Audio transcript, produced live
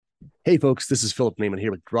Hey, folks, this is Philip Naiman here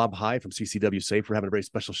with Rob High from CCW Safe. We're having a very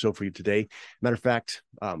special show for you today. Matter of fact,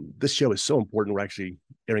 this show is so important. We're actually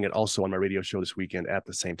airing it also on my radio show this weekend at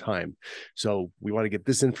the same time. So we want to get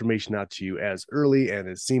this information out to you as early and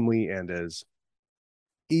as seamlessly and as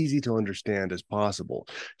easy to understand as possible.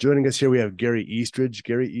 Joining us here, we have Gary Eastridge.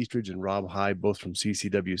 Gary Eastridge and Rob High, both from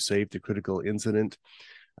CCW Safe, the Critical Incident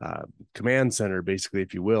Command Center, basically,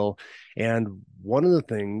 if you will. And one of the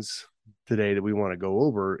things today that we want to go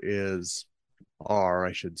over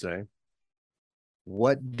I should say,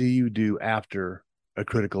 what do you do after a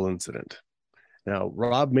critical incident? Now,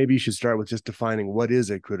 Rob, maybe you should start with just defining what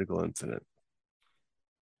is a critical incident.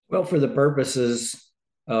 Well, for the purposes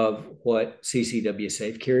of what CCW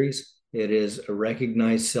Safe carries, it is a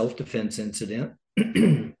recognized self-defense incident,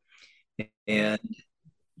 and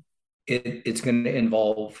it's going to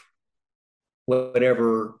involve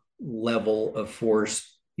whatever level of force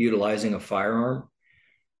utilizing a firearm.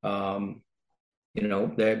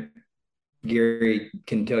 That Gary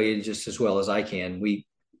can tell you just as well as I can. We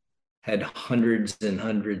had hundreds and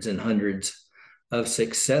hundreds and hundreds of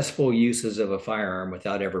successful uses of a firearm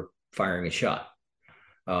without ever firing a shot.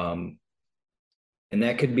 Um, and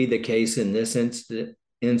that could be the case in this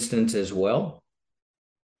instance as well.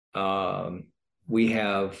 We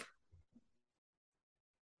have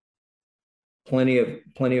plenty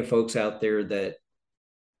of folks out there that,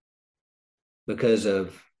 because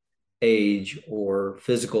of age or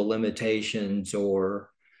physical limitations or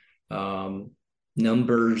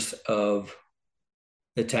numbers of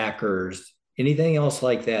attackers, anything else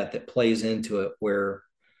like that plays into it, where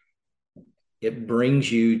it brings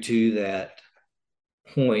you to that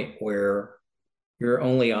point where your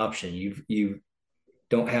only option, you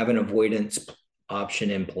don't have an avoidance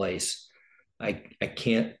option in place. I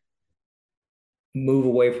can't move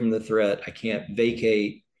away from the threat. I can't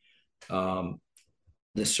vacate.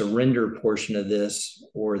 The surrender portion of this,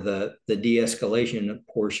 or the de-escalation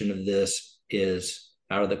portion of this, is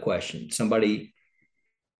out of the question. Somebody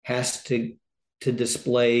has to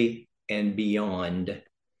display and beyond,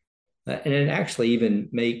 and actually even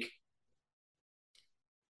make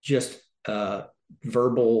just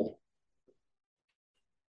verbal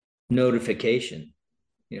notification.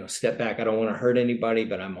 Step back. I don't want to hurt anybody,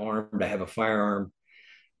 but I'm armed. I have a firearm.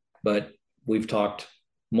 But we've talked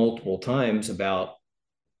multiple times about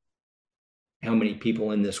how many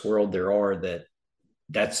people in this world there are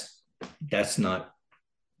that's not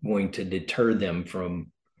going to deter them from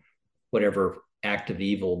whatever act of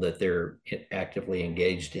evil that they're actively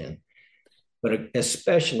engaged in. But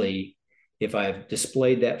especially if I've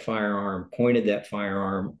displayed that firearm, pointed that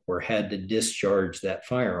firearm, or had to discharge that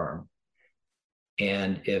firearm,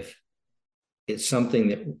 and if it's something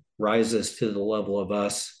that rises to the level of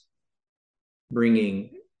us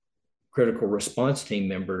bringing critical response team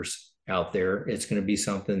members out there, it's going to be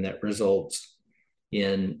something that results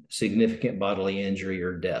in significant bodily injury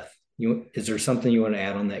or death. Is there something you want to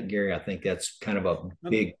add on that, Gary? I think that's kind of a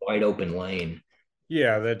big, wide open lane.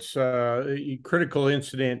 Yeah, that's critical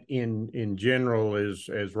incident in general is,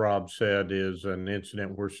 as Rob said, is an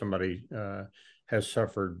incident where somebody has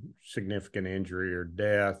suffered significant injury or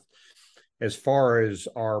death. As far as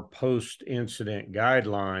our post-incident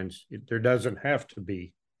guidelines, there doesn't have to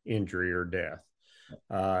be injury or death.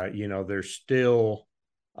 There's still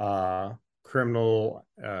criminal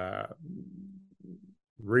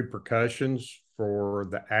repercussions for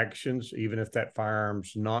the actions, even if that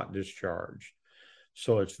firearm's not discharged.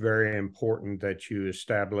 So it's very important that you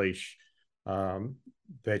establish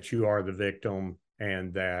that you are the victim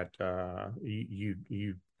and that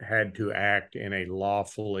you had to act in a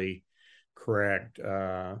lawfully correct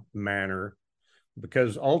manner,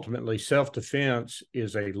 because ultimately self-defense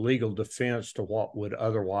is a legal defense to what would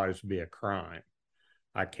otherwise be a crime.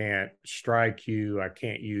 I can't strike you. I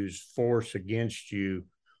can't use force against you,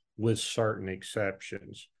 with certain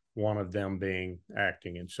exceptions, one of them being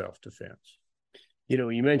acting in self-defense.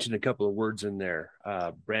 You mentioned a couple of words in there,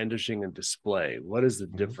 brandishing and display. What is the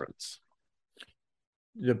difference?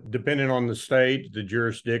 Depending on the state, the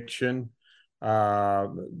jurisdiction,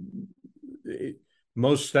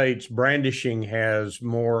 most states, brandishing has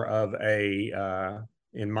more of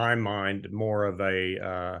in my mind, more of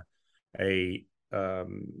an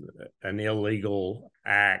illegal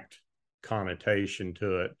act connotation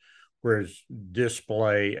to it, whereas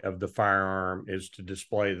display of the firearm is to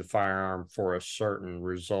display the firearm for a certain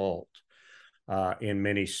result. In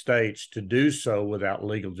many states, to do so without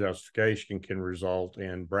legal justification can result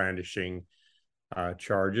in brandishing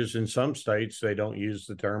charges. In some states, they don't use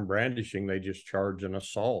the term brandishing. They just charge an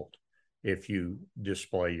assault if you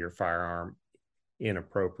display your firearm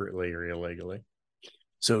inappropriately or illegally.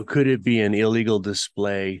 So could it be an illegal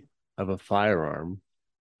display of a firearm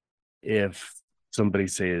if somebody,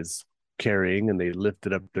 say, is carrying and they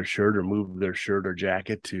lifted up their shirt or moved their shirt or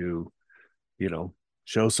jacket to,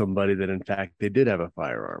 show somebody that in fact they did have a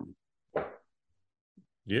firearm?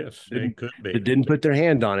 Yes, Didn't, it could be. they didn't put their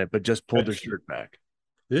hand on it, but just pulled their That's- shirt back.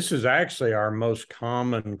 This is actually our most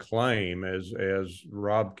common claim, as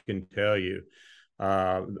Rob can tell you.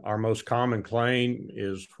 Our most common claim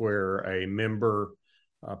is where a member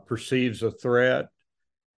perceives a threat,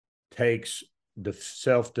 takes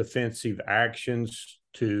self-defensive actions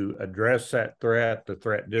to address that threat, the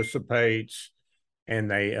threat dissipates, and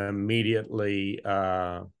they immediately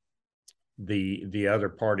the other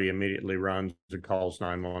party immediately runs and calls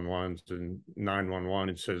 911 and 911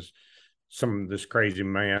 and says this crazy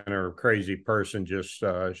man or crazy person just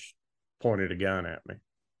pointed a gun at me.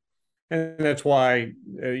 And that's why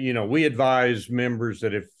we advise members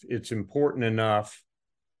that if it's important enough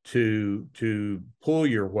to pull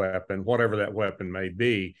your weapon, whatever that weapon may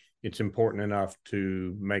be, it's important enough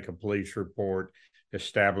to make a police report,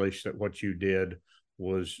 establish that what you did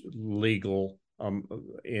was legal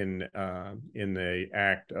in the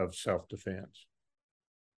act of self-defense.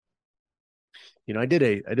 I did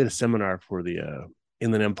a seminar for the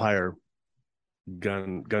Inland Empire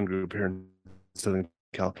gun group here in Southern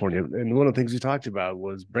California, and one of the things we talked about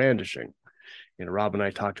was brandishing. Rob and I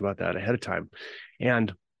talked about that ahead of time,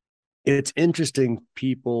 and it's interesting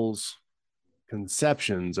people's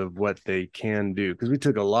conceptions of what they can do, because we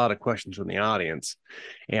took a lot of questions from the audience,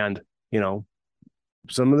 and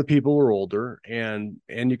some of the people were older, and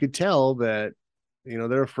you could tell that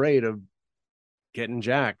they're afraid of getting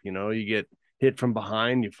jacked. You get hit from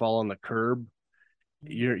behind, you fall on the curb,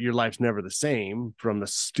 your life's never the same from a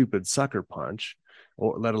stupid sucker punch,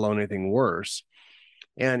 or let alone anything worse.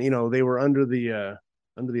 And they were under the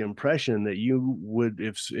impression that you would,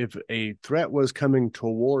 if a threat was coming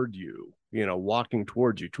toward you, walking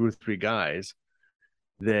towards you, 2 or 3 guys,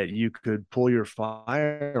 that you could pull your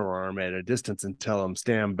firearm at a distance and tell them,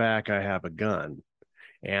 stand back, I have a gun.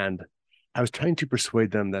 And I was trying to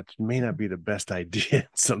persuade them that may not be the best idea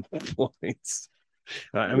at some points.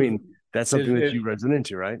 I mean, that's something that you resonate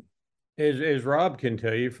into, right? As Rob can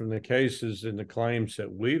tell you from the cases and the claims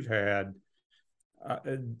that we've had,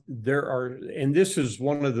 there are, and this is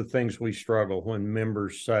one of the things we struggle when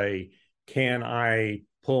members say, can I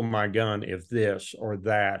pull my gun if this or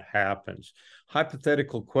that happens?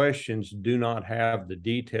 Hypothetical questions do not have the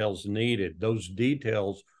details needed. Those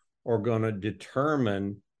details are going to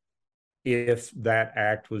determine if that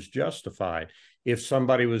act was justified. If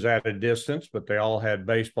somebody was at a distance, but they all had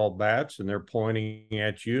baseball bats and they're pointing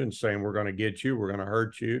at you and saying, we're going to get you, we're going to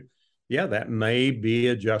hurt you, yeah, that may be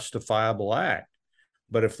a justifiable act.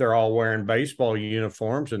 But if they're all wearing baseball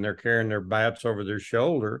uniforms and they're carrying their bats over their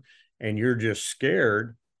shoulder and you're just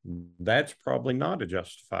scared, that's probably not a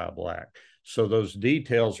justifiable act. So those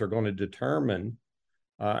details are going to determine,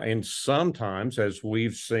 and sometimes, as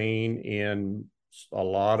we've seen in a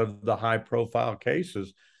lot of the high profile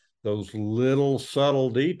cases, those little subtle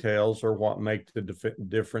details are what make the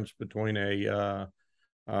difference between a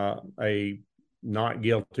not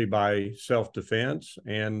guilty by self-defense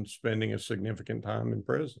and spending a significant time in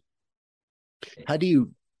prison. How do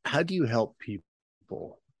you help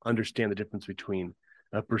people understand the difference between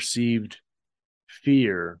a perceived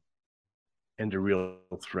fear and a real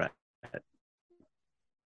threat?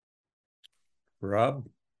 Rob?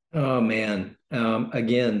 Oh man.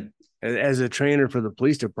 Again, as a trainer for the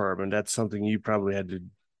police department, that's something you probably had to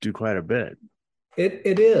do quite a bit.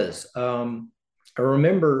 It is. I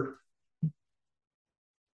remember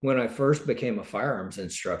when I first became a firearms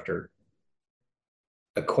instructor,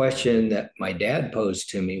 a question that my dad posed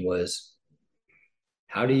to me was,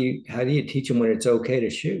 how do you teach them when it's okay to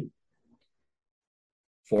shoot?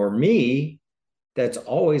 For me, that's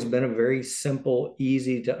always been a very simple,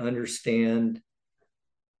 easy to understand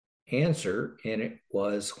answer. And it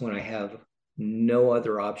was when I have no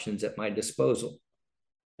other options at my disposal.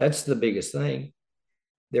 That's the biggest thing.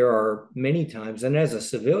 There are many times, and as a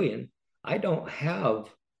civilian, I don't have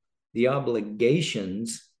the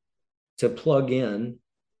obligations to plug in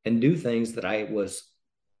and do things that I was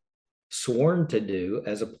sworn to do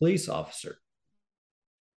as a police officer.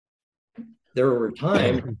 There were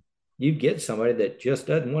times you'd get somebody that just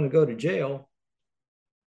doesn't want to go to jail,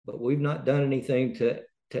 but we've not done anything to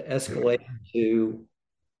escalate to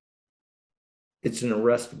it's an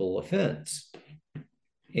arrestable offense.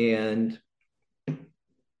 And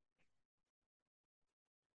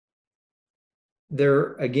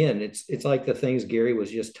there again, it's like the things Gary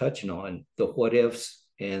was just touching on, the what ifs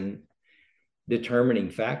and determining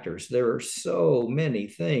factors. There are so many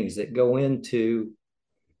things that go into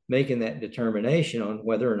making that determination on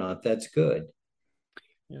whether or not that's good.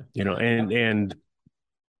 Yeah. And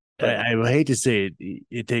I hate to say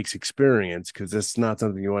it takes experience, because it's not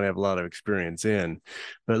something you want to have a lot of experience in.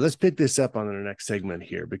 But let's pick this up on the next segment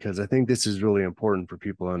here, because I think this is really important for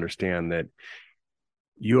people to understand that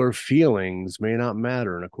your feelings may not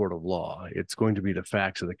matter in a court of law. It's going to be the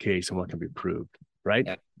facts of the case and what can be proved, right?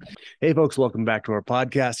 Yeah. Hey, folks, welcome back to our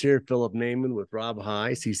podcast here. Philip Naiman with Rob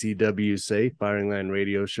High, CCW Safe, Firing Line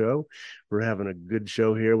Radio Show. We're having a good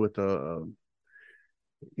show here with kind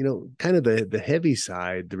of the heavy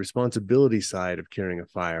side, the responsibility side of carrying a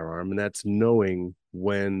firearm, and that's knowing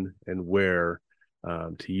when and where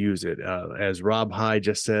to use it. As Rob High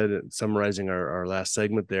just said, summarizing our last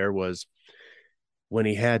segment there, was when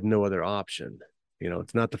he had no other option.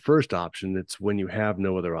 It's not the first option, it's when you have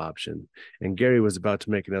no other option. And Gary was about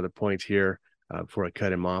to make another point here before I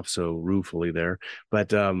cut him off so ruefully there. But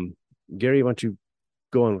Gary, why don't you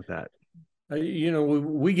go on with that?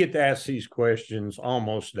 We get to ask these questions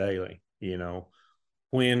almost daily.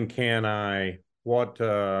 When can I, what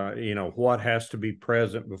has to be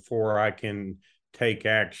present before I can take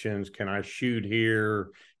actions? Can I shoot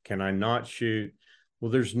here? Can I not shoot?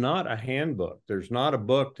 Well, there's not a handbook. There's not a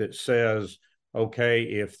book that says, okay,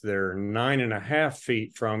 if they're 9.5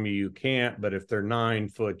 feet from you, you can't, but if they're 9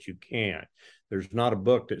 foot, you can. There's not a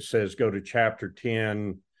book that says go to chapter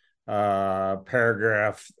 10,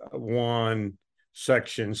 paragraph 1,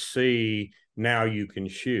 section C, now you can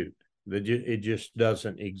shoot. It just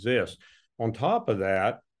doesn't exist. On top of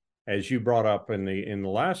that, as you brought up in the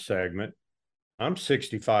last segment, I'm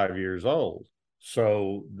 65 years old.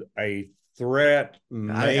 So a threat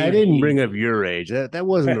I didn't bring up your age. That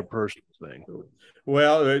wasn't a personal thing.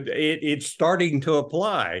 Well, it's starting to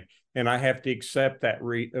apply, and I have to accept that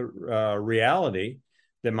reality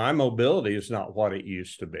that my mobility is not what it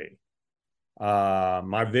used to be.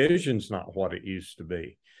 My vision's not what it used to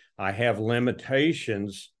be. I have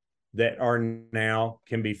limitations that are now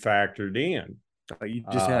can be factored in. You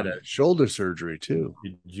just had a shoulder surgery too.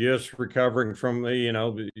 Just recovering from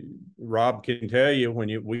Rob can tell you, when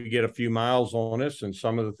we get a few miles on us and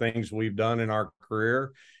some of the things we've done in our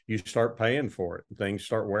career, you start paying for it. Things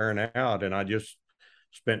start wearing out. And I just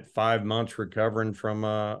spent 5 months recovering from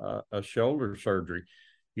a shoulder surgery.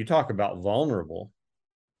 You talk about vulnerable.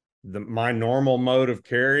 My normal mode of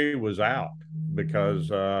carry was out because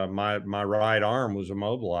my right arm was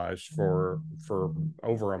immobilized for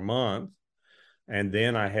over a month. And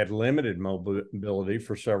then I had limited mobility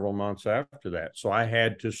for several months after that. So I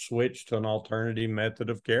had to switch to an alternative method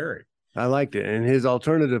of carry. I liked it. And his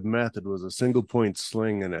alternative method was a single point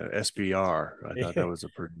sling and a SBR. I thought that was a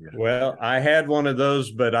pretty good. Well, I had one of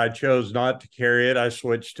those, but I chose not to carry it. I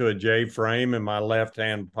switched to a J frame in my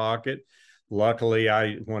left-hand pocket. Luckily,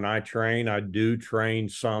 when I train, I do train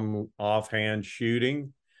some offhand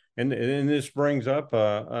shooting. And this brings up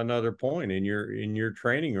another point in your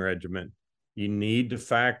training regimen. You need to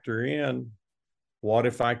factor in, what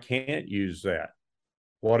if I can't use that?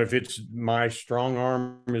 What if it's my strong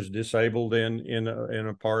arm is disabled in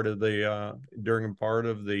a part of the during a part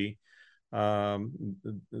of the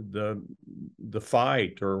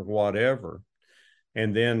fight or whatever?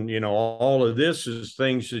 And then all of this is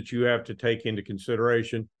things that you have to take into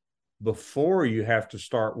consideration before you have to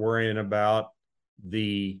start worrying about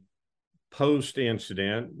the post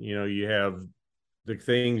incident. You have the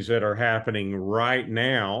things that are happening right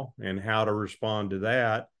now and how to respond to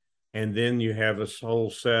that. And then you have a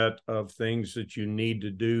whole set of things that you need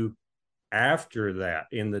to do after that,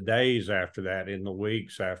 in the days after that, in the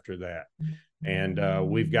weeks after that. And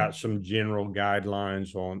we've got some general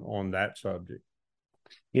guidelines on that subject.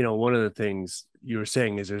 One of the things you were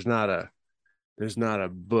saying is there's not a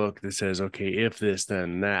book that says, okay, if this,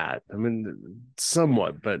 then that. I mean,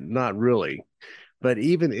 somewhat, but not really. But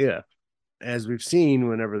even as we've seen,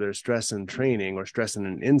 whenever there's stress in training or stress in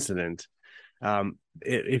an incident,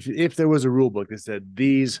 if there was a rule book that said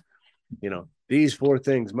these 4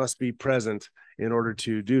 things must be present in order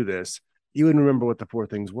to do this, you wouldn't remember what the 4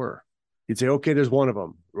 things were. You'd say, okay, there's 1 of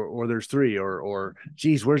them, or there's 3, or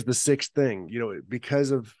geez, where's the 6th thing? Because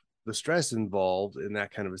of the stress involved in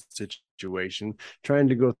that kind of a situation, trying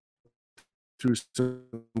to go through some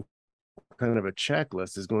kind of a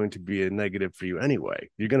checklist is going to be a negative for you anyway.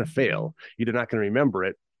 You're going to fail. You're not going to remember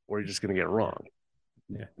it, or you're just going to get it wrong.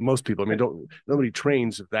 Yeah. Most people, nobody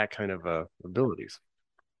trains with that kind of abilities.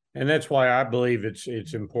 And that's why I believe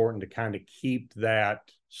it's important to kind of keep that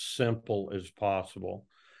simple as possible.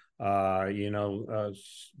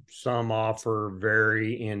 Some offer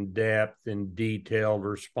very in-depth and detailed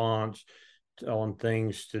response on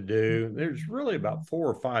things to do. There's really about 4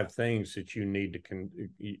 or 5 things that you need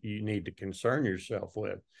to concern yourself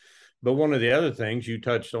with. But one of the other things you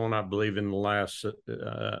touched on, I believe, in the last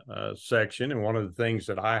section, and one of the things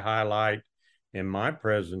that I highlight in my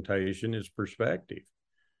presentation is perspective.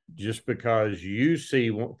 Just because you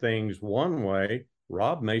see things one way,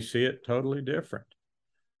 Rob may see it totally different.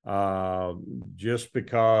 Just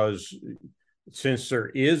because, since there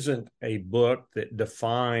isn't a book that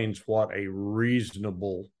defines what a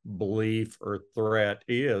reasonable belief or threat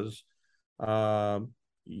is,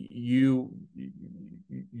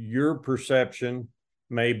 your perception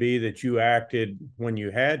may be that you acted when you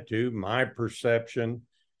had to. My perception,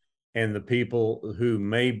 and the people who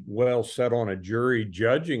may well sit on a jury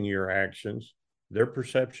judging your actions, their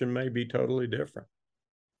perception may be totally different.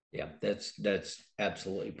 Yeah, that's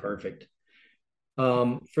absolutely perfect.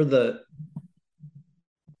 For the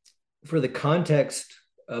context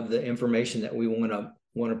of the information that we want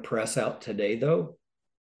to press out today, though,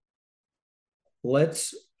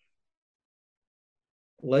 let's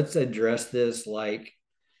address this like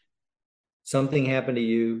something happened to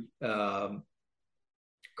you,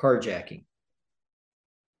 carjacking,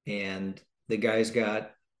 and the guy's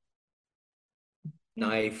got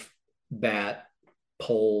knife, bat,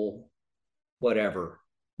 pole, whatever,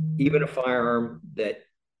 even a firearm that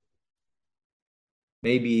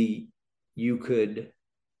maybe you could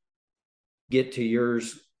get to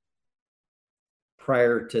yours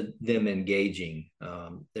prior to them engaging.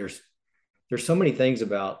 There's so many things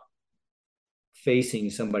about facing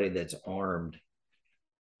somebody that's armed,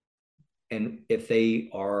 and if they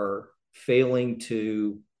are failing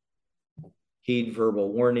to heed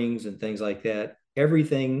verbal warnings and things like that,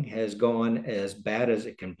 everything has gone as bad as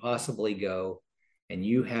it can possibly go, and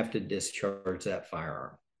you have to discharge that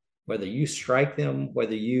firearm. Whether you strike them,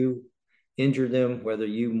 whether you injure them, whether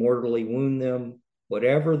you mortally wound them,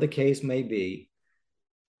 whatever the case may be,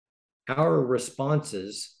 our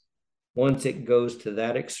responses, once it goes to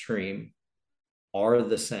that extreme, are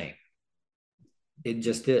the same. It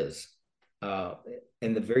just is.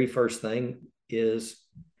 And the very first thing is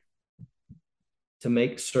to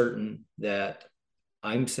make certain that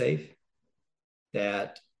I'm safe,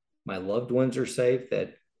 that my loved ones are safe,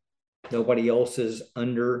 that nobody else is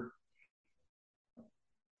under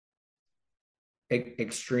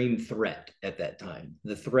extreme threat at that time.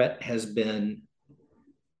 The threat has been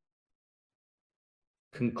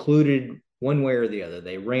concluded one way or the other.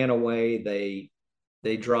 They ran away,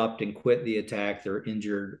 they dropped and quit the attack, they're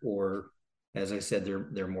injured, or as I said,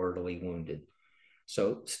 they're mortally wounded.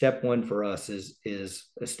 So step one for us is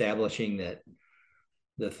establishing that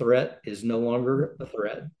the threat is no longer a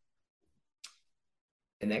threat.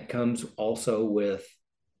 And that comes also with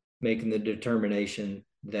making the determination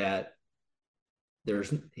that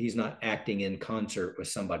he's not acting in concert with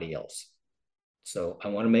somebody else. So I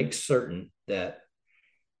want to make certain that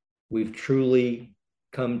we've truly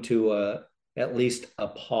come to at least a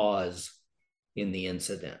pause in the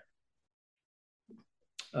incident.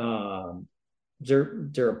 Is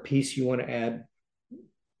there a piece you want to add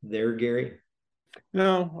there, Gary?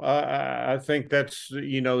 No, I think that's,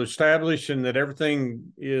 establishing that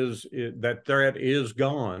everything that threat is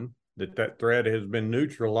gone, that threat has been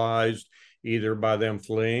neutralized either by them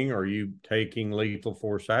fleeing or you taking lethal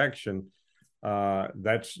force action.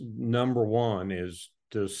 That's number one, is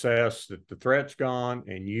to assess that the threat's gone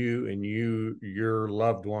and your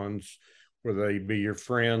loved ones, whether they be your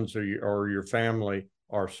friends or your family,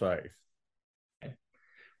 are safe. Okay.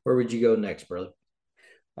 Where would you go next, brother?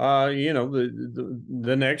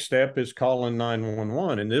 The next step is calling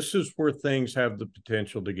 911, and this is where things have the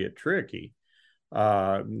potential to get tricky.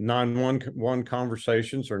 911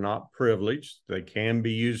 conversations are not privileged. They can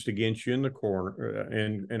be used against you in the corner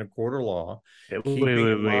in a court of law. Wait.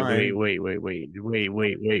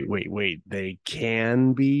 They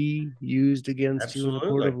can be used against you in a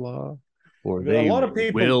court of law, or they a lot of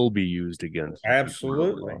people will be used against you.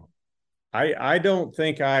 Absolutely. I don't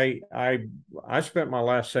think I spent my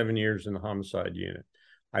last 7 years in the homicide unit.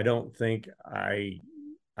 I don't think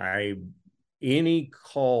any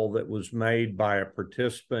call that was made by a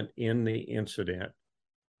participant in the incident,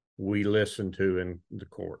 we listened to in the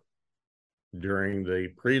court during the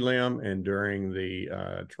prelim and during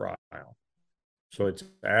the trial. So it's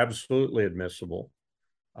absolutely admissible.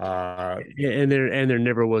 And there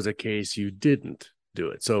never was a case you didn't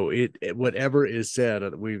do it. So it whatever is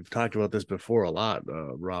said, we've talked about this before a lot,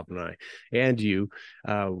 Rob and I, and you,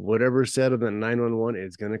 whatever said of the 911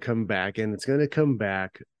 is going to come back, and it's going to come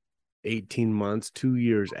back 18 months, 2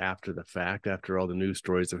 years after the fact, after all the news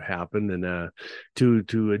stories have happened, and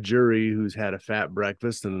to a jury who's had a fat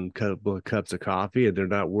breakfast and a couple of cups of coffee, and they're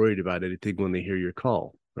not worried about anything when they hear your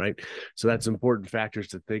call, right? So that's important factors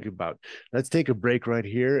to think about. Let's take a break right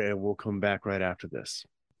here, and we'll come back right after this.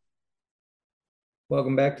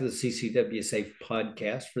 Welcome back to the CCW Safe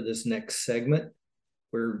podcast. For this next segment,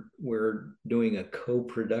 we're doing a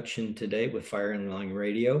co-production today with Fire and Alarm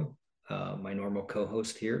Radio. My normal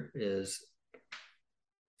co-host here is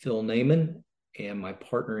Phil Naiman, and my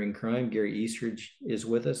partner in crime, Gary Eastridge, is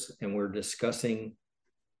with us, and we're discussing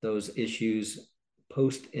those issues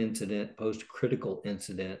post-incident, post-critical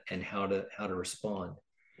incident, and how to respond.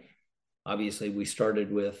 Obviously, we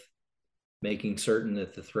started with making certain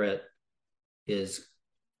that the threat is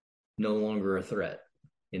no longer a threat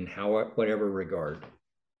in whatever regard.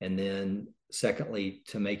 And then secondly,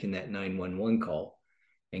 to making that 911 call.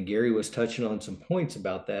 And Gary was touching on some points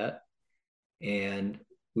about that. And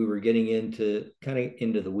we were getting into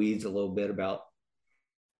the weeds a little bit about,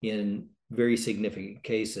 in very significant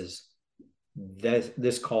cases, that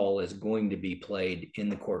this call is going to be played in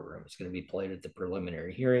the courtroom. It's going to be played at the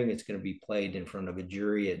preliminary hearing. It's going to be played in front of a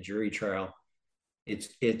jury at jury trial.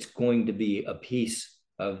 It's going to be a piece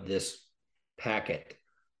of this packet.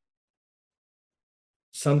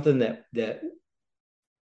 Something that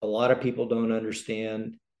a lot of people don't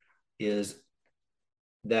understand is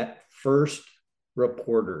that first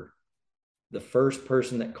reporter, the first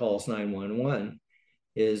person that calls 911,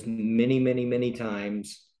 is many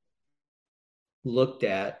times looked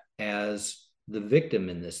at as the victim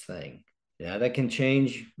in this thing. Now, that can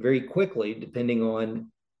change very quickly depending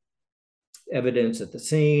on evidence at the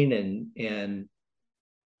scene and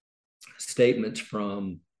statements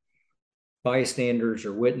from bystanders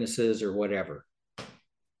or witnesses or whatever.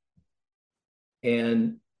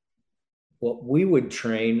 And what we would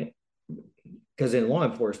train, because in law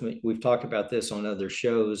enforcement, we've talked about this on other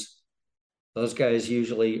shows, those guys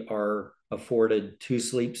usually are afforded 2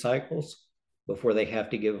 sleep cycles before they have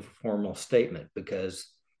to give a formal statement,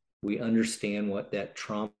 because we understand what that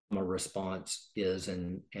trauma response is,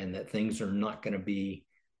 and that things are not going to be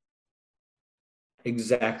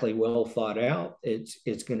exactly well thought out.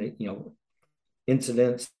 It's going to,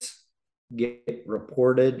 incidents get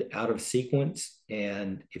reported out of sequence,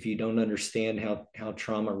 and if you don't understand how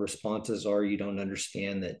trauma responses are, you don't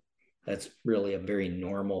understand that that's really a very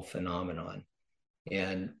normal phenomenon.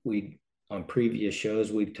 And on previous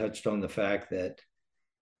shows, we've touched on the fact that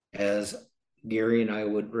as Gary and I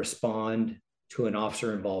would respond to an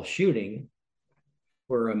officer-involved shooting,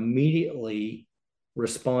 we're immediately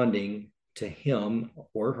responding to him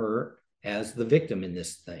or her as the victim in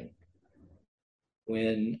this thing.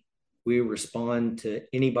 When we respond to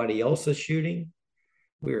anybody else's shooting,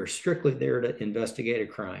 we are strictly there to investigate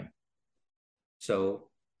a crime. So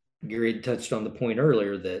Gary touched on the point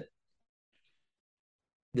earlier that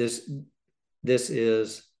this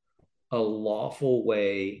is a lawful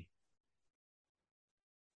way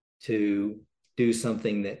to do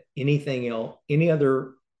something that any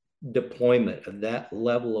other deployment of that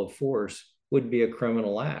level of force would be a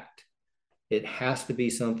criminal act. It has to be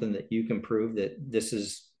something that you can prove that this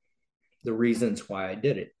is the reasons why I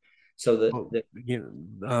did it. So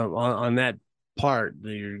on that part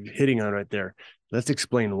that you're hitting on right there, let's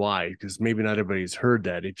explain why, because maybe not everybody's heard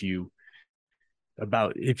that. If you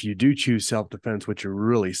do choose self-defense, what you're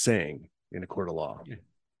really saying in a court of law.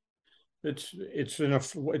 It's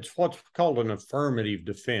what's called an affirmative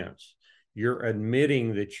defense. You're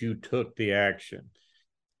admitting that you took the action.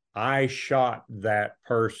 I shot that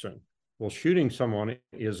person. Well, shooting someone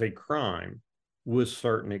is a crime with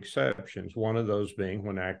certain exceptions, one of those being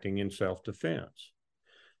when acting in self-defense.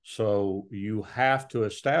 So you have to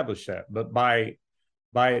establish that. But by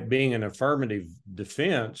it being an affirmative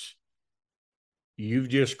defense, you've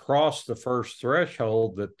just crossed the first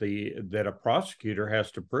threshold that a prosecutor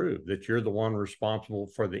has to prove that you're the one responsible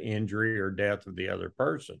for the injury or death of the other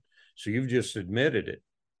person. So you've just admitted it.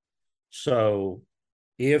 So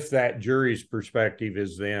if that jury's perspective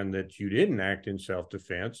is then that you didn't act in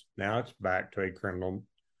self-defense, now it's back to a criminal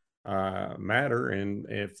matter. And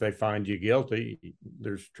if they find you guilty,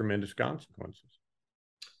 there's tremendous consequences.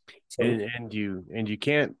 So, and you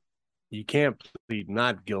can't plead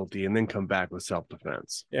not guilty and then come back with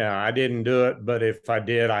self-defense. Yeah, I didn't do it, but if I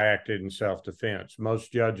did, I acted in self-defense.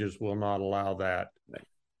 Most judges will not allow that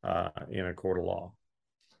in a court of law.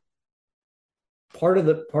 Part of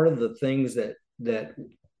the things that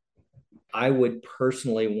I would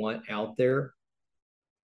personally want out there,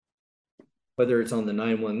 whether it's on the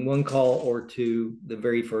 911 call or to the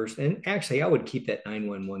very first, and actually I would keep that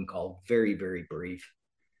 911 call very, very brief.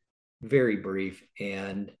 very brief.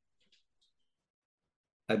 And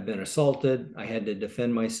I've been assaulted. I had to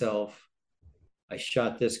defend myself. I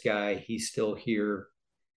shot this guy. He's still here.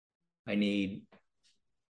 I need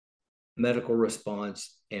medical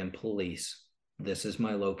response and police. This is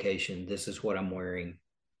my location. This is what I'm wearing.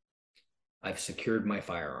 I've secured my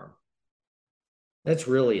firearm. That's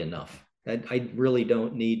really enough. I really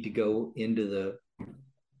don't need to go into the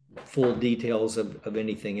full details of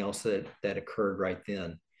anything else that occurred right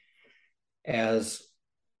then. As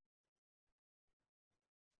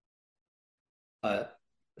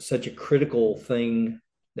such a critical thing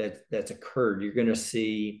that's occurred, you're going to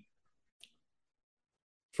see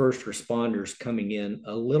first responders coming in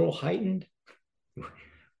a little heightened.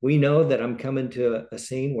 We know that I'm coming to a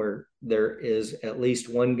scene where there is at least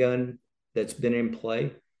one gun that's been in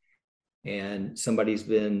play and somebody's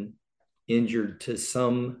been injured to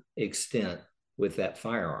some extent with that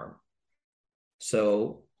firearm.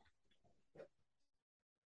 So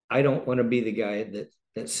I don't want to be the guy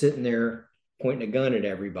that's sitting there pointing a gun at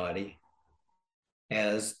everybody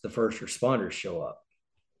as the first responders show up.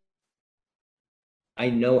 I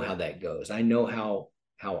know how that goes. I know how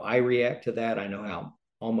I react to that. I know how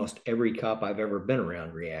almost every cop I've ever been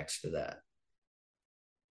around reacts to that.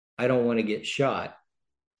 I don't want to get shot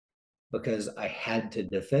because I had to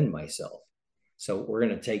defend myself. So we're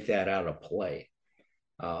going to take that out of play.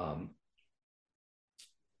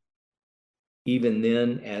 Even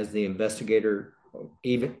then, as the investigator,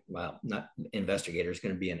 not investigator, is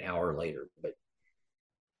going to be an hour later, but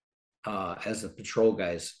as the patrol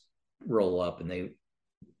guys roll up and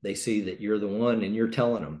they see that you're the one and you're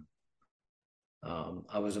telling them,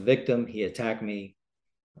 I was a victim. He attacked me.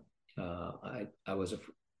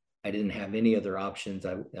 I didn't have any other options.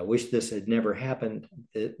 I wish this had never happened,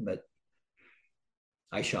 but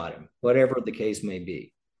I shot him, whatever the case may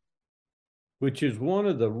be. Which is one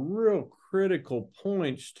of the real critical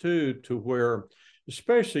points too, to where,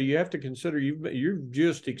 especially you have to consider you've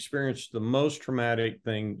just experienced the most traumatic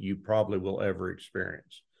thing you probably will ever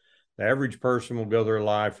experience. The average person will go their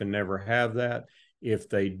life and never have that. If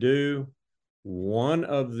they do, one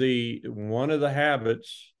of the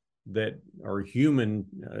habits that are human,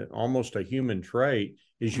 almost a human trait,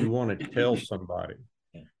 is you want to tell somebody.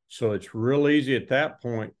 So it's real easy at that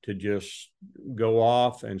point to just go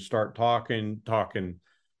off and start talking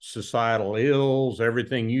societal ills,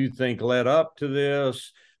 everything you think led up to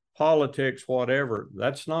this, politics, whatever.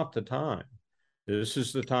 That's not the time. This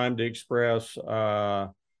is the time to express,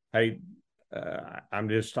 hey, I'm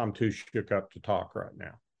too shook up to talk right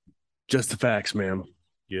now. Just the facts, ma'am.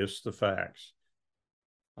 Just the facts.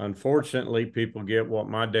 Unfortunately, people get what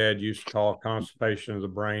my dad used to call constipation of the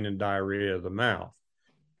brain and diarrhea of the mouth.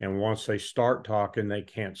 And once they start talking, they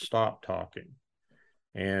can't stop talking.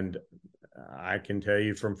 And I can tell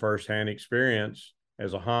you from firsthand experience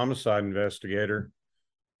as a homicide investigator,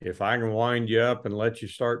 if I can wind you up and let you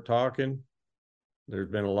start talking, there's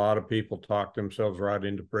been a lot of people talk themselves right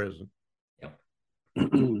into prison.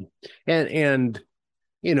 Yeah. and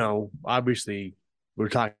you know, obviously we're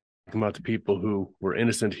talking about the people who were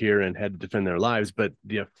innocent here and had to defend their lives, but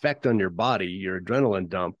the effect on your body, your adrenaline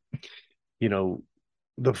dump, you know,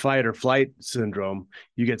 the fight or flight syndrome,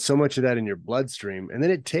 you get so much of that in your bloodstream, and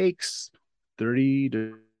then it takes 30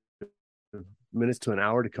 minutes to an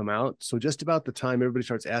hour to come out. So just about the time everybody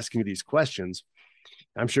starts asking you these questions,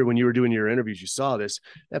 I'm sure when you were doing your interviews, you saw this,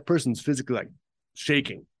 that person's physically like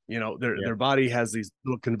shaking, you know, their body has these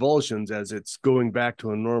little convulsions as it's going back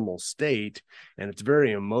to a normal state, and it's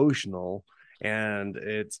very emotional. And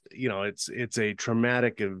it's, you know, it's a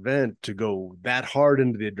traumatic event to go that hard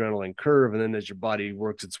into the adrenaline curve. And then as your body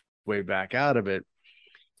works its way back out of it,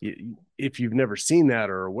 if you've never seen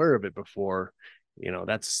that or aware of it before, you know,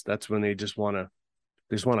 that's when they just want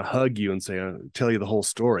to hug you and say, tell you the whole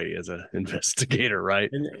story as an investigator.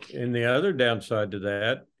 Right. And the other downside to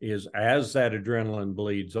that is as that adrenaline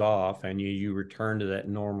bleeds off and you return to that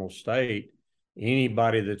normal state,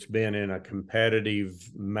 anybody that's been in a competitive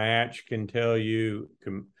match can tell you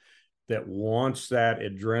that once that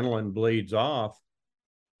adrenaline bleeds off,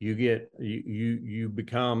 you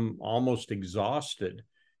become almost exhausted.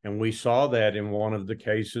 And we saw that in one of the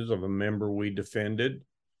cases of a member we defended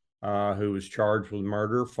who was charged with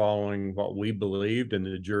murder following what we believed, and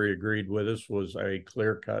the jury agreed with us, was a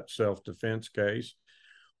clear-cut self-defense case.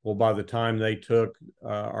 Well, by the time they took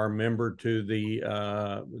our member to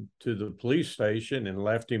the police station and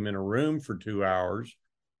left him in a room for 2 hours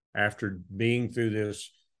after being through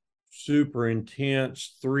this super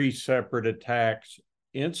intense 3 separate attacks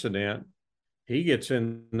incident, he gets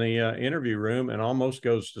in the interview room and almost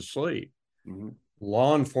goes to sleep. Mm-hmm.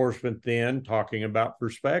 Law enforcement then, talking about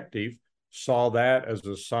perspective, saw that as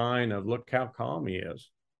a sign of, look how calm he is.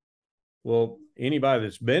 Well, anybody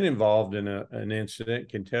that's been involved in an incident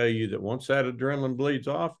can tell you that once that adrenaline bleeds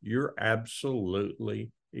off, you're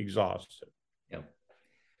absolutely exhausted. Yeah.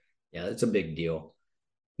 Yeah, that's a big deal.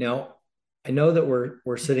 Now, I know that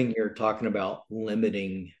we're sitting here talking about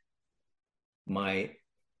limiting my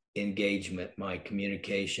engagement, my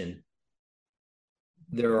communication.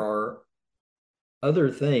 There are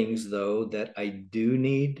other things, though, that I do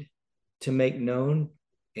need to make known.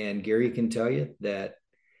 And Gary can tell you that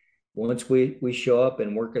once we show up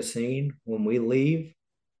and work a scene, when we leave,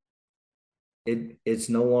 it's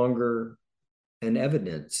no longer an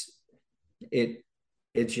evidence. It's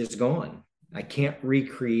just gone. I can't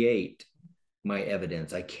recreate my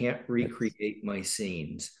evidence. I can't recreate my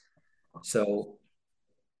scenes. So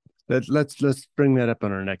let's bring that up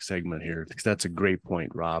on our next segment here, because that's a great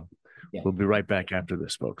point, Rob. Yeah. We'll be right back after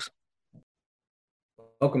this, folks.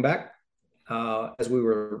 Welcome back. As we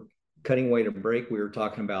were cutting away to break, we were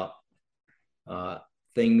talking about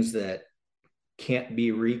things that can't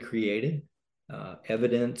be recreated.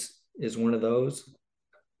 Evidence is one of those.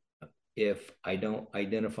 If I don't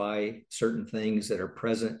identify certain things that are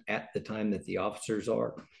present at the time that the officers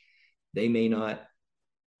are, they may not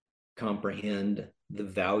comprehend the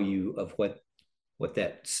value of what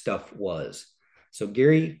that stuff was. So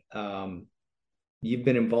Gary, you've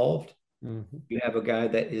been involved. Mm-hmm. You have a guy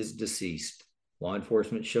that is deceased. Law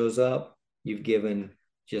enforcement shows up. You've given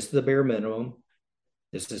just the bare minimum.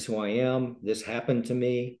 This is who I am. This happened to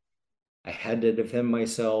me. I had to defend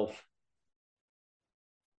myself.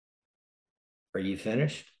 Are you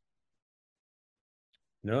finished?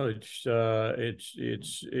 No,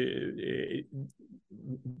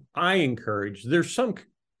 I encourage, there's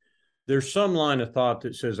some line of thought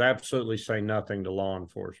that says absolutely say nothing to law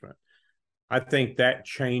enforcement. I think that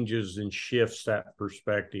changes and shifts that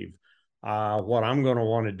perspective. What I'm going to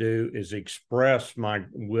want to do is express my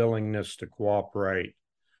willingness to cooperate.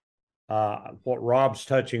 What Rob's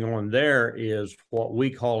touching on there is what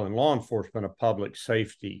we call in law enforcement a public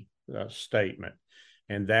safety statement.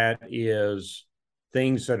 And that is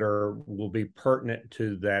things that will be pertinent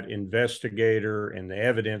to that investigator and the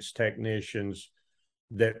evidence technicians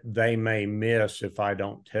that they may miss if I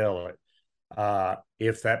don't tell it.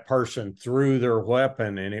 If that person threw their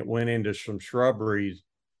weapon and it went into some shrubbery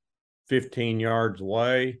 15 yards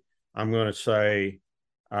away, I'm going to say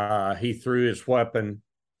he threw his weapon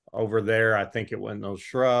over there. I think it went in those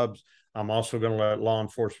shrubs. I'm also going to let law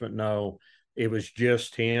enforcement know it was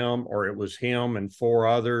just him, or it was him and 4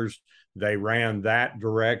 others. They ran that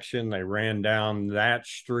direction. They ran down that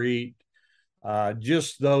street.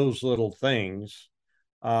 Just those little things.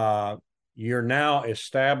 You're now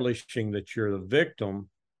establishing that you're the victim,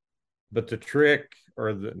 but the trick,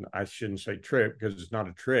 I shouldn't say trick because it's not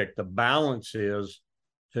a trick. The balance is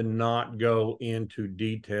to not go into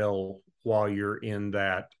detail while you're in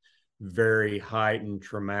that very heightened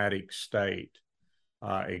traumatic state.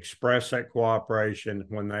 Express that cooperation.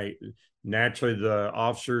 When naturally the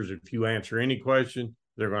officers, if you answer any question,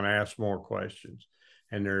 they're going to ask more questions,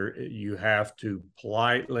 and you have to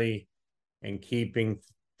politely and keeping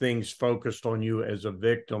things focused on you as a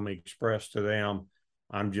victim express to them,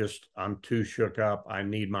 I'm too shook up. I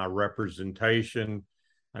need my representation.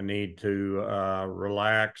 I need to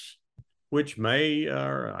relax, which may,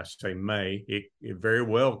 or I say may, it very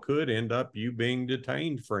well could end up you being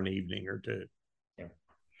detained for an evening or two. Yeah.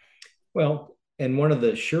 Well, and one of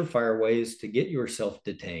the surefire ways to get yourself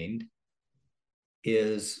detained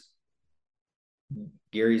is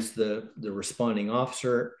Gary's the responding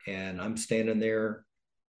officer, and I'm standing there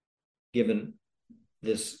giving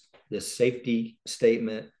this safety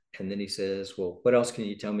statement, and then he says, well, what else can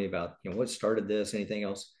you tell me about, what started this, anything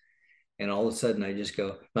else? And all of a sudden I just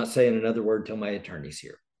go, not saying another word till my attorney's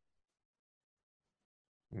here.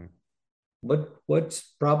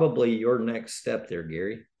 What's probably your next step there,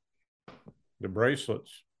 Gary? The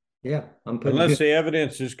bracelets. Yeah. Unless the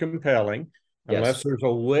evidence is compelling, yes. Unless there's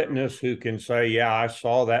a witness who can say, yeah, I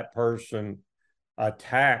saw that person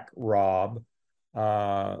attack Rob.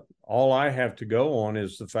 All I have to go on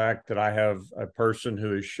is the fact that I have a person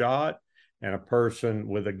who is shot and a person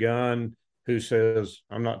with a gun who says,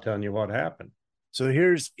 I'm not telling you what happened. So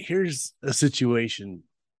here's a situation,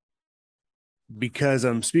 because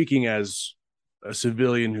I'm speaking as a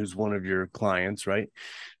civilian who's one of your clients, right?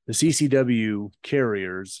 The CCW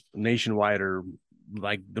carriers nationwide are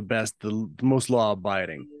like the best, the most law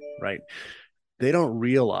abiding, right? They don't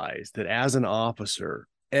realize that as an officer,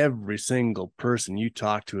 every single person you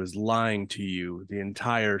talk to is lying to you the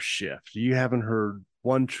entire shift. You haven't heard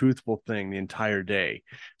one truthful thing the entire day.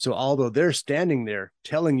 So although they're standing there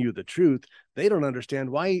telling you the truth, they don't understand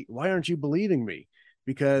why aren't you believing me?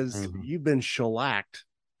 Because you've been shellacked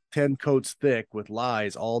 10 coats thick with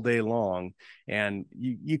lies all day long, and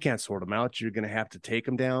you can't sort them out. You're going to have to take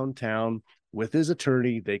them downtown with his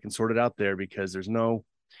attorney. They can sort it out there, because there's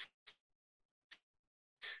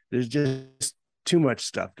just too much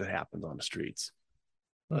stuff that happens on the streets.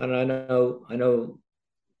 And I know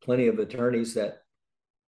plenty of attorneys that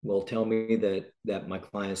will tell me that my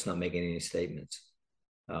client's not making any statements.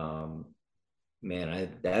 Man,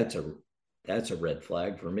 that's a red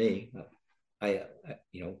flag for me. I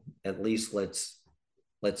at least let's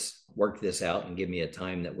work this out and give me a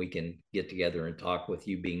time that we can get together and talk with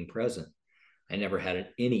you being present. I never had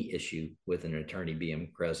any issue with an attorney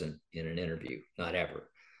being present in an interview, not ever.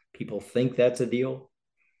 People think that's a deal.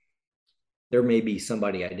 There may be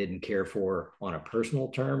somebody I didn't care for on a personal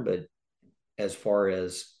term, but as far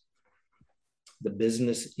as the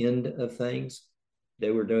business end of things,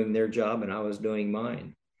 they were doing their job and I was doing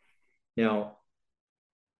mine. Now,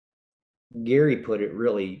 Gary put it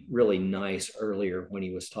really, really nice earlier when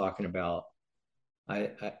he was talking about,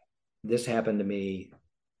 this happened to me.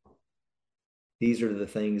 These are the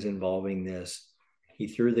things involving this. He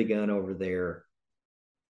threw the gun over there.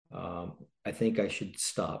 I think I should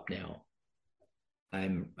stop now.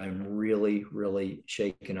 I'm really, really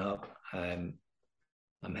shaken up. I'm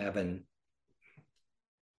having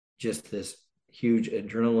just this huge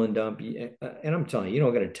adrenaline dump. And I'm telling you, you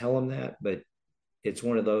don't got to tell them that, but it's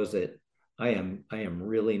one of those that I am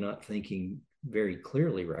really not thinking very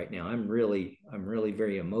clearly right now. I'm really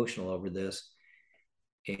very emotional over this.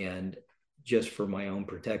 And just for my own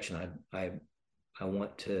protection, I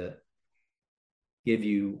want to give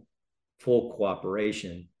you full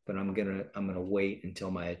cooperation, but I'm gonna wait until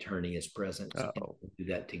my attorney is present. And we'll do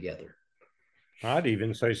that together. I'd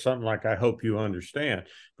even say something like, I hope you understand,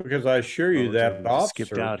 because I assure you that officer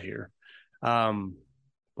skipped out here.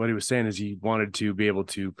 What he was saying is he wanted to be able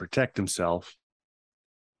to protect himself.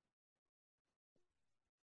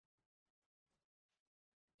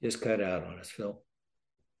 Just cut out on us, Phil.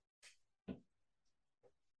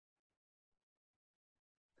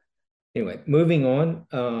 Anyway, moving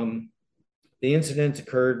on. The incidents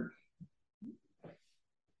occurred,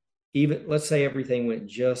 even, let's say everything went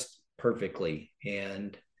just perfectly,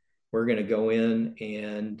 and we're going to go in,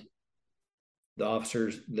 and the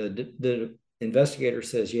officers, the investigator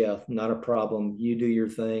says, yeah, not a problem, you do your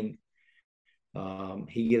thing.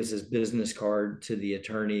 He gives his business card to the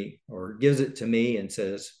attorney, or gives it to me and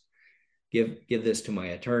says, give this to my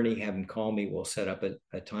attorney, have him call me, we'll set up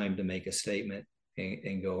a time to make a statement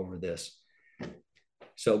and go over this.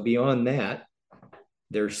 So beyond that,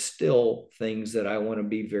 there's still things that I want to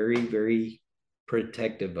be very, very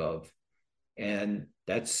protective of. And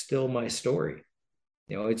that's still my story.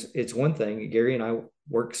 You know, it's one thing, Gary and I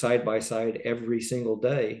work side by side every single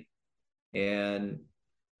day. And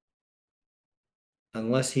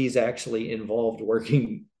unless he's actually involved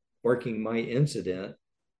working my incident,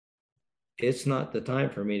 it's not the time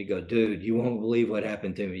for me to go, dude, you won't believe what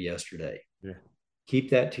happened to me yesterday. Yeah. Keep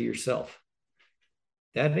that to yourself.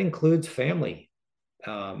 That includes family.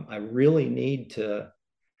 I really need to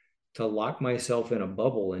lock myself in a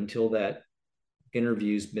bubble until that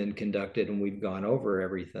interview's been conducted and we've gone over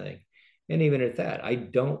everything. And even at that, I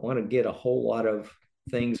don't want to get a whole lot of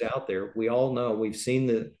things out there. We all know, we've seen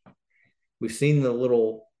the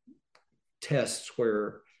little tests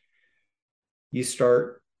where you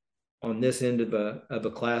start on this end of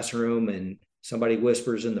a classroom and somebody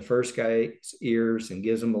whispers in the first guy's ears and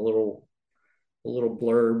gives him a little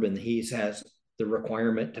blurb, and he has the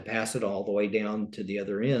requirement to pass it all the way down to the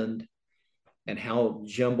other end, and how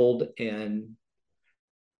jumbled and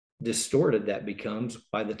distorted that becomes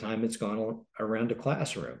by the time it's gone around a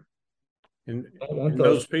classroom. And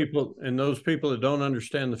those people that don't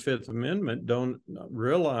understand the Fifth Amendment don't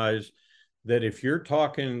realize that if you're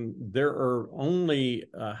talking, there are only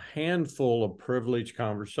a handful of privileged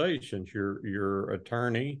conversations. Your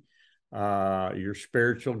attorney, your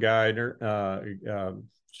spiritual guide, what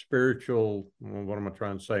am I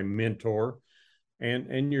trying to say, mentor,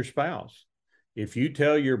 and your spouse. If you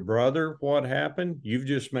tell your brother what happened, you've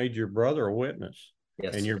just made your brother a witness.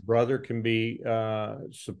 Yes. And your brother can be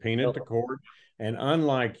subpoenaed to court. And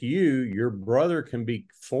unlike you, your brother can be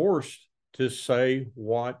forced to say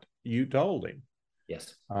what you told him.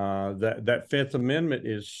 Yes. That Fifth Amendment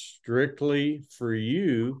is strictly for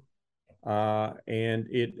you, and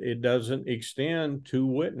it doesn't extend to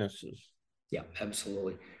witnesses. Yeah,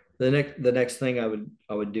 absolutely. The next thing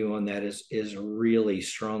I would do on that is really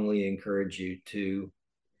strongly encourage you to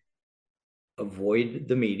avoid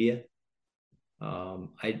the media.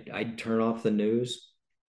 I'd turn off the news.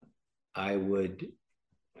 I would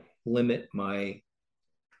limit my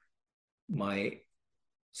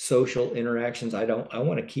social interactions. I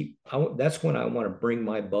want to keep, that's when I want to bring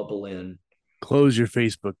my bubble in. Close your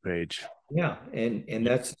Facebook page. Yeah. And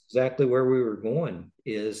that's exactly where we were going,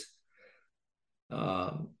 is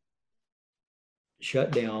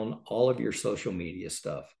shut down all of your social media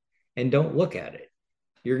stuff and don't look at it.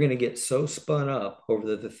 You're going to get so spun up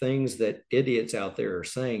over the things that idiots out there are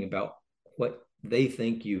saying about what they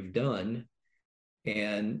think you've done.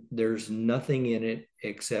 And there's nothing in it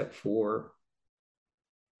except for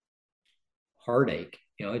heartache.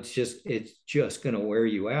 You know, it's just going to wear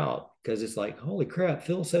you out, because it's like, holy crap,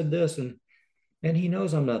 Phil said this, and he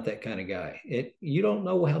knows I'm not that kind of guy. You don't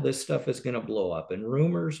know how this stuff is going to blow up, and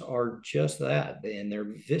rumors are just that, and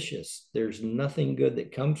they're vicious. There's nothing good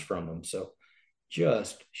that comes from them. So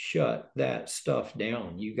just shut that stuff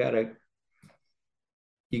down. You got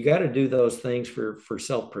to do those things for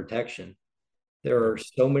self-protection. There are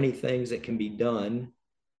so many things that can be done,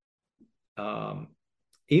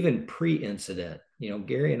 even pre-incident. You know,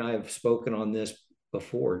 Gary and I have spoken on this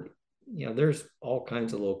before. You know, there's all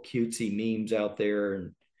kinds of little cutesy memes out there,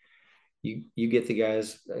 and you get the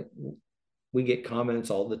guys. We get comments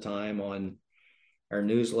all the time on our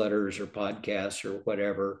newsletters or podcasts or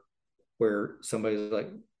whatever, where somebody's like,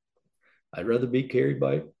 I'd rather be carried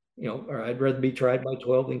by, or I'd rather be tried by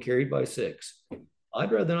 12 than carried by 6.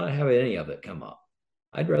 I'd rather not have any of it come up.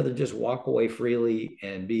 I'd rather just walk away freely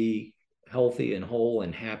and be healthy and whole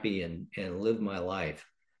and happy and live my life.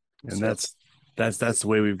 And so that's the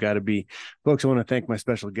way we've got to be. Folks, I want to thank my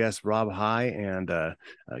special guests, Rob High and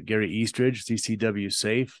Gary Eastridge, CCW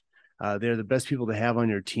Safe. They're the best people to have on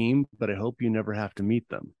your team, but I hope you never have to meet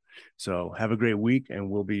them. So have a great week, and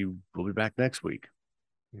we'll be back next week.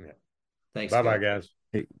 Yeah. Thanks. Bye-bye, guys.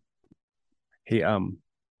 Hey,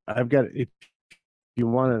 I've got, if you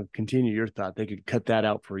want to continue your thought, they could cut that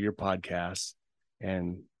out for your podcast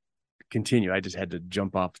and continue. I just had to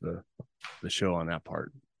jump off the show on that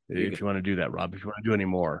part. If you want to do that, Rob, if you want to do any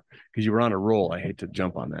more, because you were on a roll, I hate to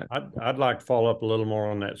jump on that. I'd like to follow up a little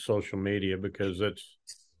more on that social media, because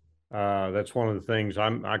that's one of the things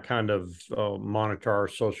I kind of monitor our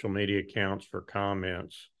social media accounts for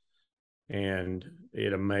comments, and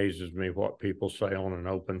it amazes me what people say on an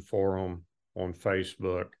open forum on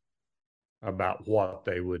Facebook about what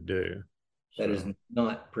they would do. That is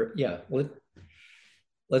not, yeah.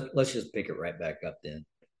 Let's just pick it right back up then.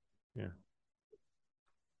 Yeah.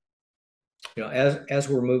 You know, as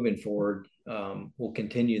we're moving forward, we'll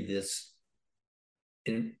continue this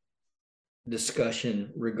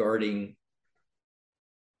discussion regarding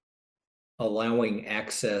allowing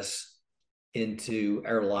access into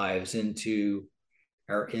our lives, into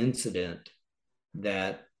our incident,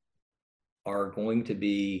 that are going to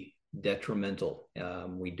be detrimental.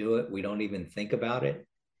 We do it, we don't even think about it.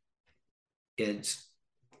 It's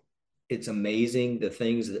amazing the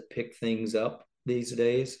things that pick things up these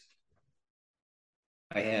days.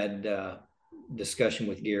 I had discussion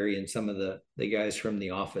with Gary and some of the guys from the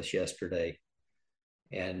office yesterday,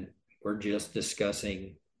 and we're just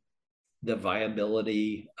discussing the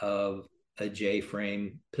viability of a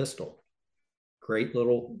J-frame pistol. Great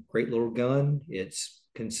little gun. It's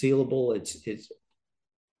concealable. It's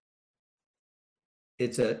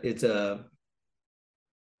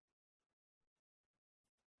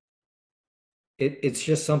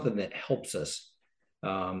just something that helps us.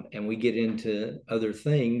 And we get into other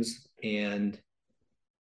things, and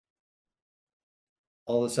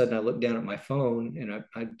all of a sudden I look down at my phone, and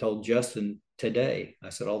I told Justin today, I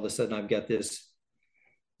said, all of a sudden I've got this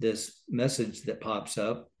message that pops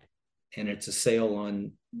up, and it's a sale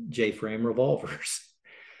on J-frame revolvers.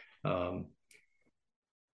 You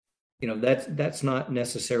know, that's not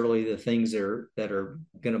necessarily the things that are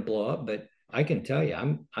going to blow up, but I can tell you,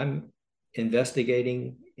 I'm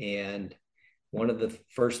investigating, and one of the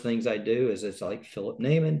first things I do is, it's like Philip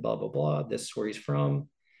Naiman, blah, blah, blah. This is where he's from.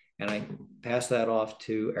 And I pass that off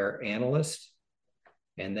to our analysts,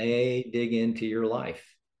 and they dig into your life.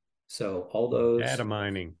 So all those data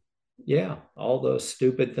mining. Yeah. All those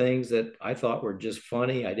stupid things that I thought were just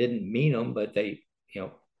funny. I didn't mean them, but they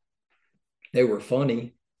were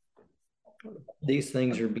funny. These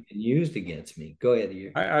things are being used against me. Go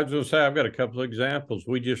ahead. I was going to say, I've got a couple of examples.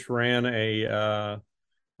 We just ran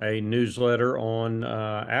a newsletter on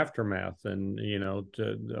aftermath, and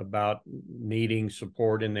about needing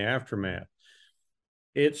support in the aftermath.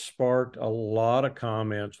 It sparked a lot of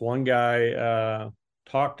comments. One guy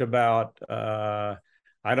talked about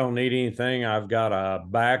I don't need anything. I've got a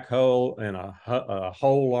backhoe and a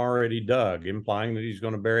hole already dug, implying that he's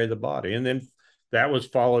going to bury the body. And then that was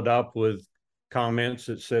followed up with comments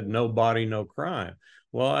that said, no body, no crime.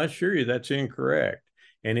 Well, I assure you that's incorrect.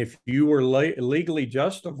 And if you were legally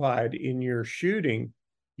justified in your shooting,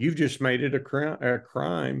 you've just made it a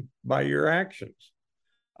crime by your actions.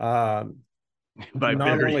 Not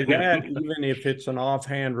only that, even if it's an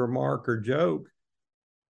offhand remark or joke,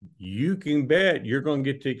 you can bet you're going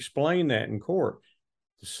to get to explain that in court.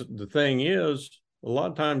 The thing is, a lot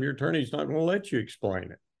of times your attorney's not going to let you explain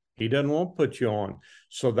it. He doesn't want to put you on.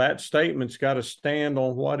 So that statement's got to stand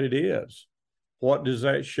on what it is. What does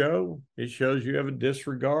that show? It shows you have a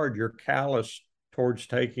disregard. You're callous towards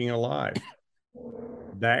taking a life.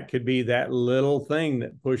 That could be that little thing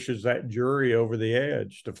that pushes that jury over the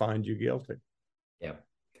edge to find you guilty. Yeah.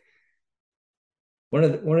 One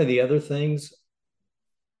of the other things,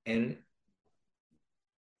 and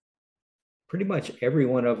pretty much every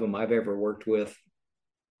one of them I've ever worked with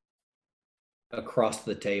across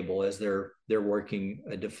the table as they're working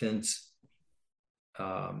a defense,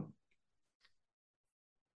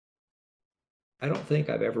 I don't think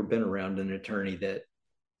I've ever been around an attorney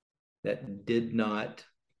that did not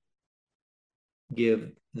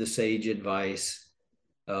give the sage advice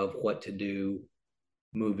of what to do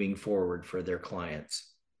moving forward for their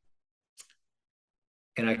clients.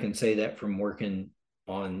 And I can say that from working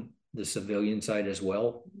on the civilian side as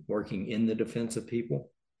well, working in the defense of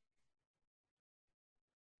people.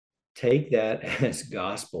 Take that as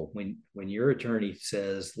gospel. When your attorney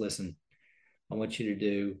says, listen, I want you to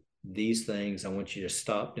do these things, I want you to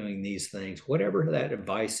stop doing these things, whatever that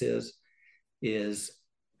advice is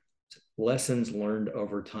lessons learned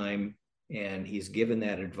over time. And he's given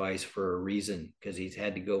that advice for a reason, because he's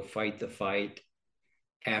had to go fight the fight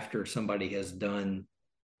after somebody has done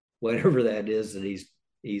whatever that is that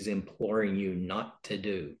he's imploring you not to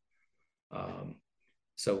do.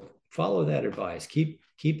 So follow that advice.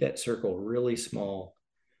 Keep that circle really small.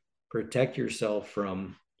 Protect yourself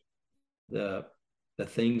from the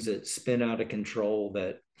things that spin out of control,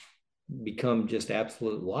 that become just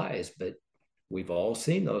absolute lies. But we've all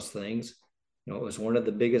seen those things. You know, it was one of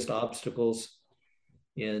the biggest obstacles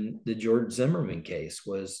in the George Zimmerman case,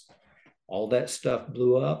 was all that stuff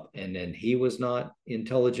blew up, and then he was not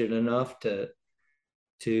intelligent enough to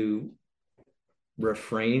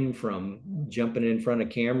refrain from jumping in front of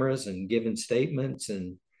cameras and giving statements,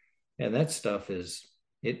 and that stuff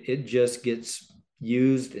it just gets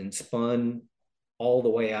used and spun all the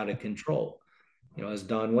way out of control. You know, as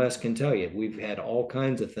Don West can tell you, we've had all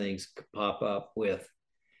kinds of things pop up with,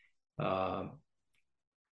 you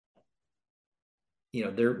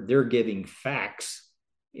know, they're giving facts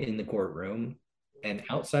in the courtroom, and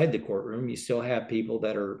outside the courtroom, you still have people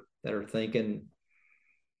that are thinking,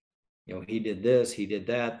 you know, he did this, he did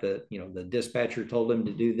that, you know, the dispatcher told him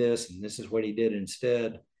to do this, and this is what he did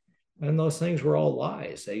instead. And those things were all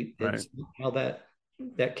lies. It's not how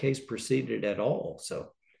that case proceeded at all.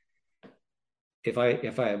 So if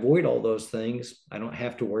I avoid all those things, I don't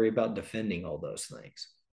have to worry about defending all those things.